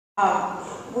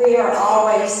We are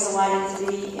always delighted to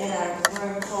be in a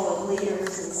room full of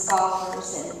leaders and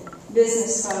scholars and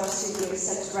business folks who give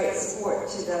such great support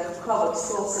to the public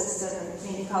school system and the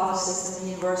community college system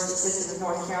and the university system of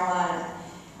North Carolina.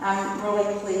 I'm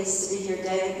really pleased to be here,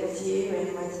 David, with you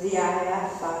and with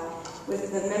VIF,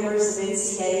 with the members of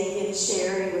NCAE and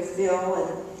Sherry, with Bill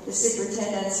and the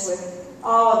superintendents, with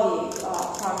all of you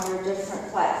from your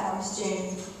different platforms.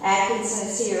 June Atkinson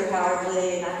is here, Howard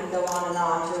Lee, and I can go on and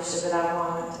on, Tricia, but I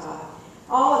won't.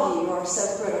 All of you are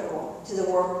so critical to the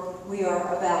work we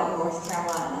are about in North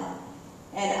Carolina.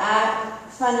 And I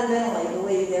fundamentally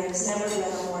believe there has never been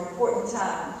a more important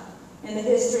time in the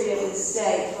history of this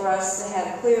state for us to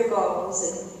have clear goals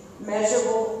and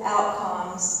measurable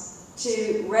outcomes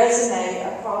to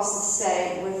resonate across the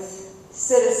state with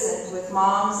citizens, with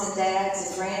moms and dads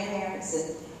and grandparents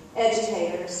and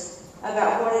educators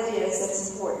about what it is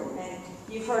that's important. And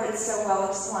you've heard it so well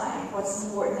explained. What's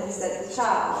important is that the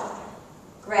child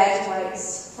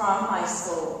graduates from high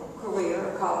school, career,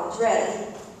 or college ready.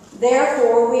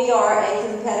 Therefore, we are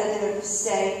a competitive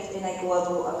state in a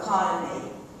global economy.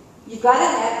 You've got to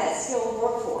have that skilled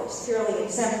workforce, purely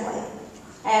and simply.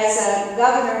 As a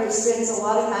governor who spends a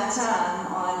lot of my time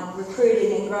on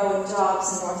recruiting and growing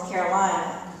jobs in North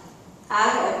Carolina, I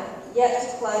have yet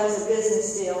to close a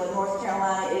business deal in North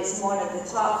Carolina. It is one of the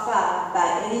top 5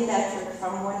 by any metric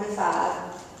from 1 to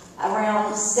 5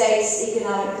 around the state's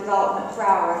economic development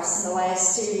prowess in the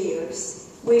last 2 years.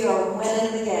 We are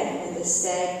winning the game in this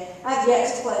state. I've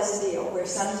yet to close a deal where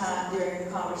sometime during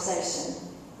the conversation,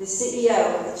 the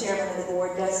CEO or the chairman of the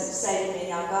board doesn't say to me,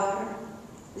 "Now, Governor,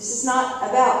 this is not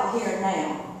about the here and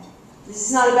now. This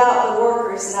is not about the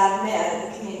workers that I've met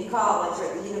at the community college or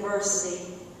at the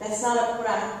university. That's not what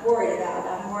I'm worried about.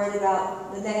 I'm worried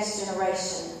about the next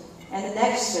generation and the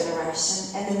next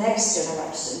generation and the next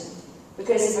generation.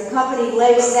 Because if a company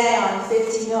lays down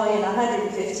 $50 million,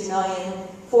 $150 million,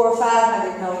 $400 or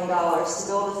 $500 million to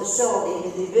build a facility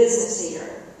to do business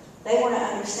here, they want to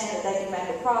understand that they can make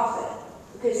a profit,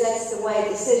 because that's the way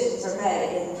decisions are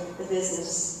made in the business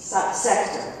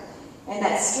sector. And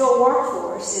that skilled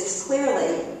workforce is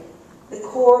clearly the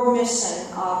core mission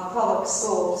of public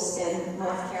schools in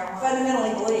North Carolina. I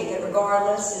fundamentally believe that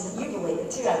regardless, and you believe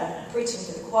it too, I'm preaching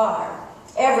to the choir,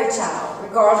 every child,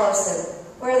 regardless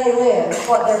of where they live,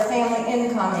 what their family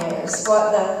income is,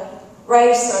 what the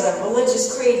race or the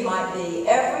religious creed might be,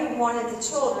 every one of the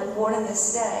children born in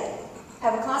this state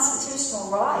have a constitutional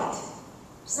right.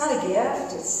 It's not a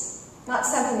gift. It's not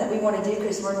something that we want to do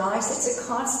because we're nice. It's a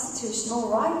constitutional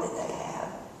right that they have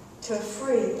to a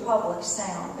free, public,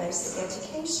 sound, basic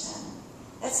education.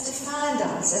 That's defined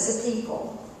us as a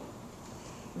people.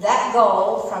 That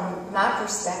goal, from my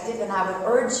perspective, and I would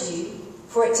urge you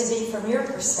for it to be from your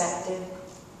perspective,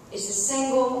 is the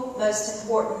single most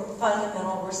important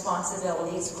fundamental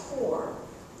responsibility. It's core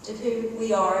to who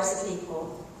we are as a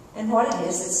people and what it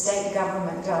is that state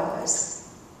government does.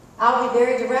 I'll be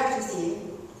very direct with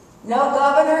you. No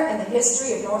governor in the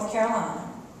history of North Carolina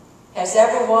has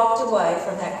ever walked away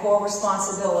from that core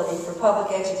responsibility for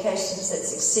public educations that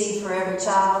succeed for every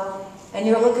child, and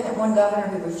you're looking at one governor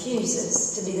who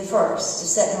refuses to be the first to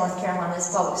set North Carolina's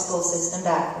public school system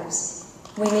backwards.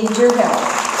 We need your help.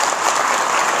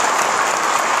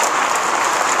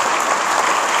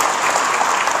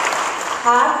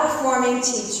 High-performing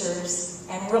teachers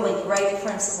and really great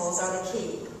principals are the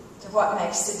key to what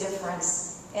makes the difference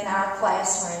in our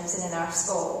classrooms and in our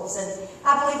schools. And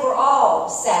I believe we're all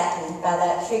saddened by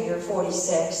that figure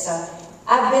 46.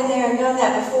 I've been there and done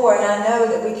that before, and I know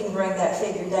that we can bring that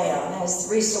figure down as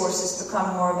resources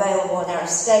become more available in our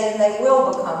state, and they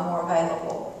will become more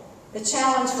available. The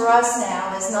challenge for us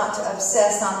now is not to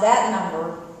obsess on that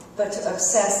number, but to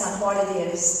obsess on what it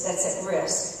is that's at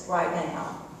risk right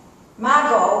now. My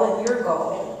goal and your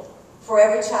goal for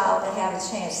every child to have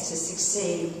a chance to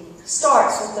succeed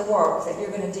starts with the work that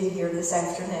you're going to do here this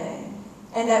afternoon,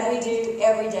 and that we do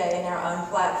every day in our own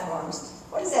platforms.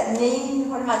 What does that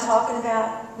mean? What am I talking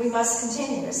about? We must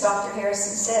continue, as Dr.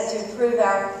 Harrison said, to improve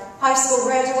our high school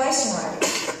graduation rate,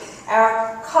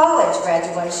 our college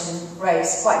graduation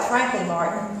rates. Quite frankly,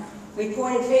 Martin, we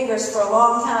pointed fingers for a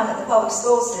long time at the public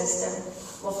school system.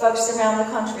 Well, folks around the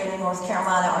country and in North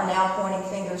Carolina are now pointing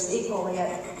fingers equally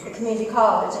at the community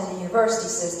college and the university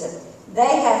system.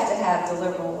 They have to have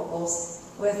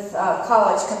deliverables with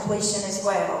college completion as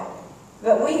well.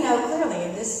 But we know clearly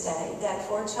in this state that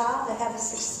for a child to have a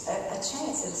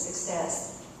chance at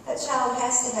success, that child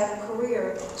has to have a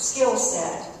career skill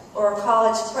set or a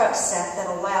college prep set that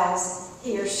allows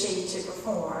he or she to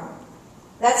perform.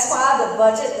 That's why the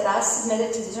budget that I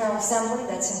submitted to the General Assembly,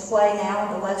 that's in play now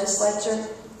in the legislature,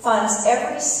 funds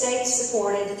every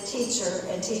state-supported teacher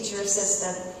and teacher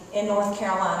assistant in North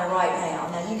Carolina right now.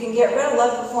 Now, you can get rid of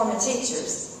low-performing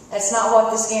teachers. That's not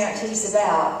what this guarantee is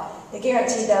about. The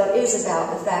guarantee, though, is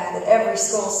about the fact that every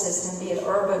school system, be it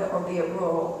urban or be it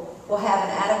rural, will have an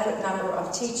adequate number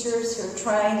of teachers who are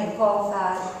trained and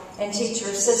qualified and teacher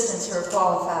assistants who are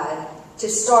qualified to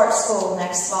start school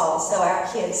next fall so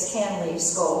our kids can leave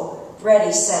school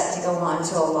ready, set to go on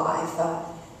to a life.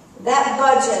 That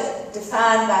budget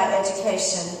defined by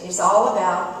education is all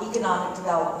about economic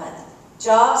development.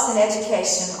 Jobs and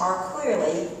education are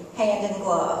clearly hand in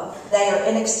glove. They are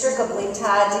inextricably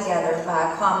tied together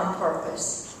by a common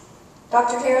purpose.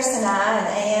 Dr. Harris and I and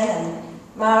Ann and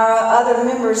Myra, other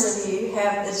members of you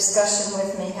have the discussion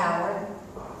with me, Howard,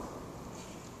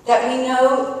 that we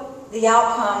know the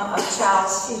outcome of a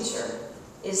child's future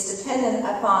is dependent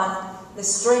upon the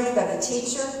strength of the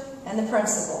teacher and the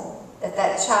principal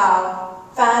that child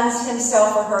finds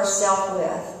himself or herself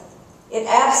with. It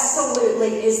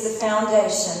absolutely is the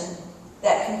foundation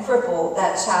that can cripple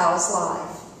that child's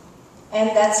life. And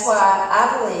that's why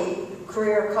I believe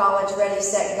career, college, ready,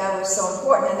 set, go is so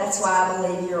important, and that's why I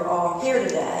believe you're all here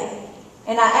today.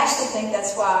 And I actually think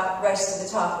that's why Race to the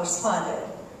Top was funded.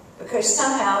 Because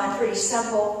somehow, in pretty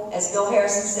simple, as Bill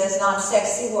Harrison says,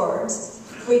 non-sexy words,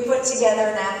 we put together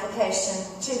an application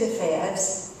to the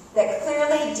feds that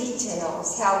clearly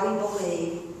details how we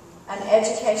believe an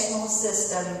educational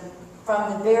system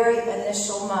from the very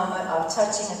initial moment of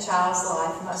touching a child's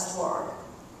life must work.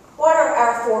 What are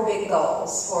our 4 big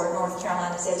goals for North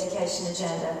Carolina's education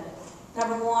agenda?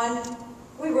 Number 1,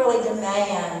 we really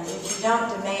demand, if you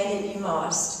don't demand it, you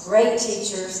must, great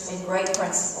teachers and great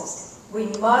principals. We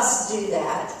must do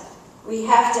that. We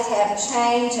have to have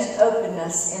change and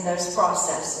openness in those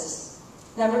processes.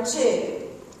 Number 2,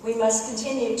 we must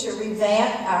continue to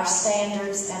revamp our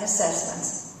standards and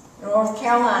assessments. North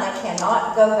Carolina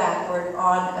cannot go backward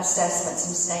on assessments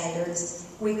and standards.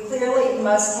 We clearly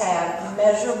must have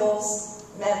measurables,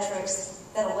 metrics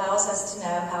that allows us to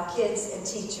know how kids and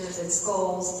teachers and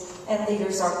schools and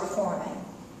leaders are performing.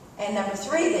 And number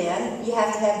 3 then, you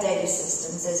have to have data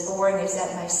systems, as boring as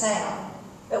that may sound.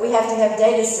 But we have to have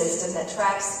data system that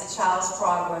tracks a child's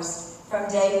progress from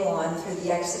day 1 through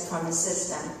the exit from the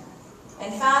system.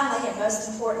 And finally, and most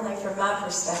importantly from my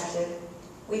perspective,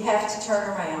 we have to turn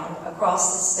around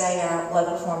across the state our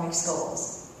low-performing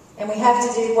schools. And we have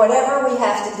to do whatever we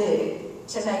have to do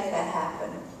to make that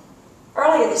happen.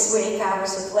 Earlier this week, I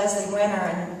was with Leslie Winter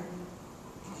and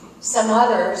some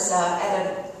others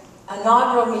at an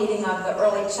inaugural meeting of the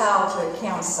Early Childhood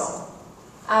Council.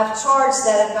 I've charged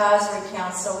that advisory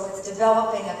council with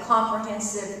developing a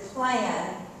comprehensive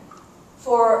plan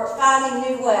for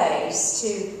finding new ways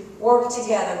to work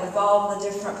together with all the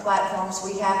different platforms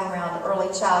we have around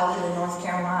early childhood in North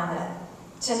Carolina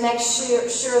to make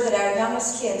sure that our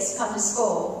youngest kids come to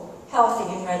school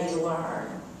healthy and ready to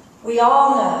learn. We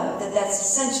all know that that's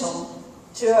essential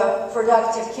to a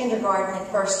productive kindergarten and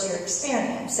first-year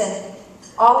experience. And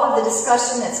all of the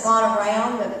discussion that's going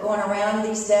around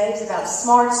these days about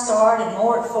Smart Start and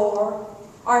More at 4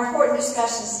 are important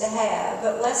discussions to have,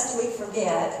 but lest we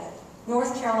forget,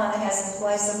 North Carolina has in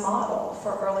place a model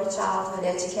for early childhood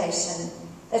education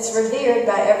that's revered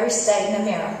by every state in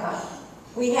America.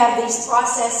 We have these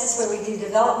processes where we do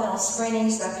developmental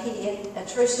screenings by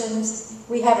pediatricians.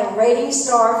 We have a rating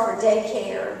star for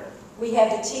daycare. We have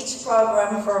the TEACH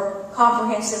program for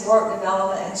comprehensive work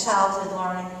development and childhood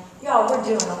learning. Y'all, we're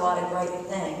doing a lot of great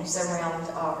things around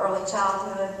early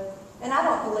childhood. And I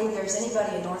don't believe there's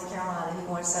anybody in North Carolina who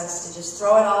wants us to just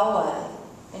throw it all away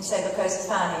and say because of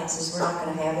finances we're not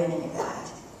going to have any of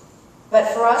that. But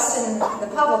for us in the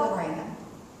public arena,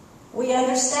 we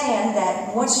understand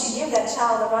that once you give that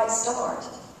child the right start,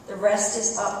 the rest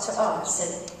is up to us.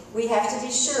 And we have to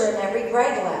be sure in every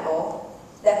grade level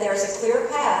that there's a clear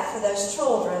path for those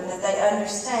children, that they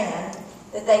understand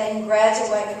that they can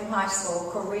graduate from high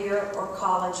school career or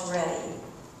college ready.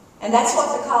 And that's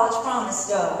what the College Promise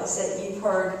does, that you've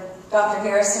heard Dr.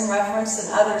 Harrison reference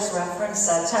and others reference,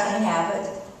 Tony Habit.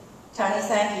 Tony,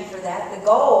 thank you for that. The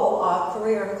goal of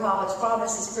Career and College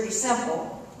Promise is pretty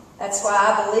simple. That's why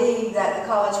I believe that the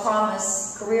College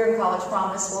Promise, Career and College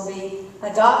Promise, will be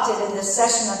adopted in this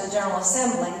session of the General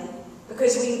Assembly,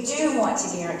 because we do want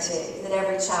to guarantee that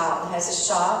every child has a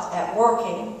shot at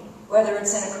working, whether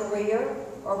it's in a career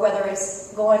or whether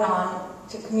it's going on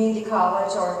to community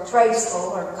college or trade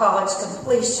school or college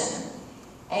completion.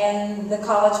 And the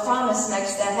College Promise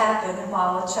makes that happen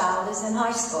while a child is in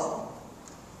high school.